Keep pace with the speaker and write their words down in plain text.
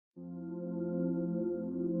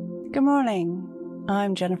Good morning.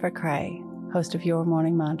 I'm Jennifer Cray, host of Your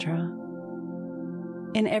Morning Mantra.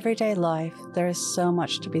 In everyday life, there is so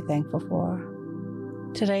much to be thankful for.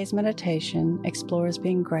 Today's meditation explores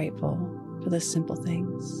being grateful for the simple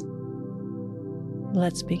things.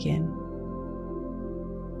 Let's begin.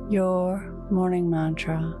 Your morning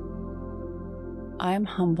mantra. I am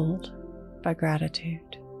humbled by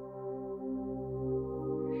gratitude.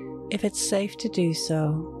 If it's safe to do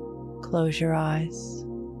so, close your eyes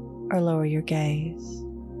or lower your gaze.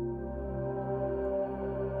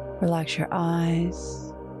 Relax your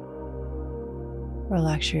eyes,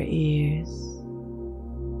 relax your ears,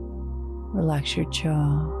 relax your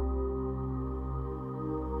jaw.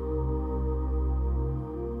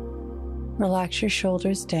 Relax your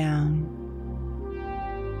shoulders down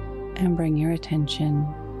and bring your attention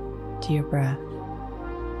to your breath.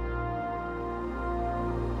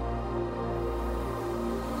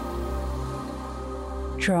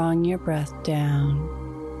 Drawing your breath down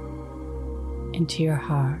into your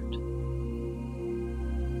heart.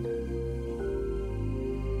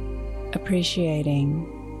 Appreciating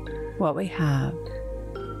what we have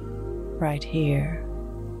right here,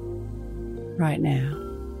 right now.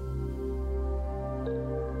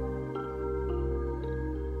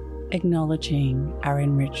 Acknowledging our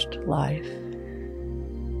enriched life.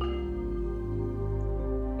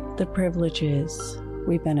 The privileges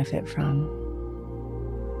we benefit from.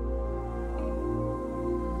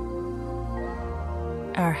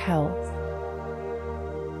 Our health.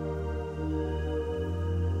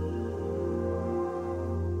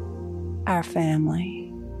 Our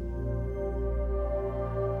family.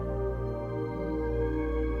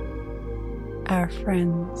 Our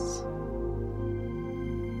friends.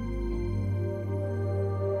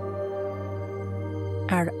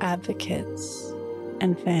 Our advocates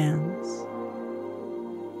and fans.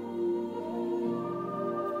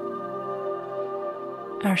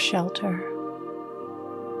 Our shelter.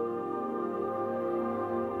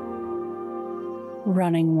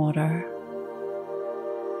 Running water.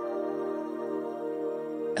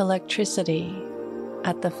 Electricity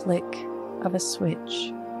at the flick of a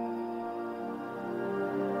switch.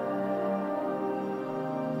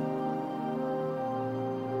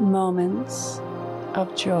 Moments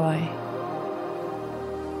of joy.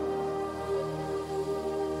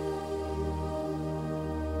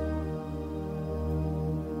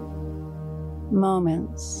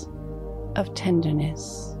 Moments of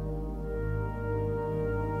tenderness.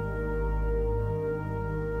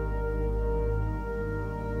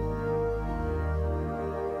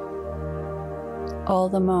 All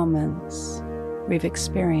the moments we've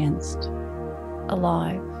experienced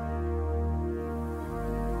alive.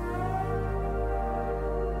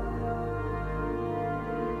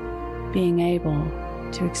 Being able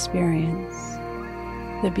to experience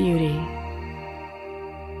the beauty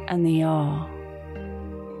and the awe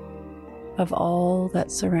of all that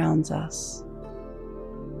surrounds us.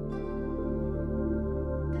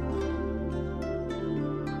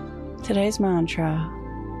 Today's mantra: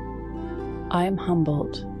 I am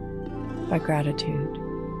humbled by gratitude.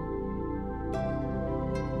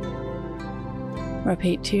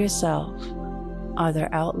 Repeat to yourself, either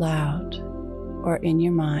out loud or in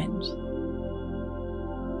your mind,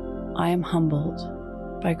 I am humbled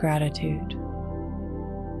by gratitude.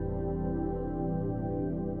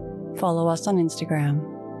 Follow us on Instagram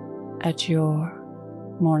at Your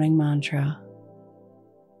Morning Mantra.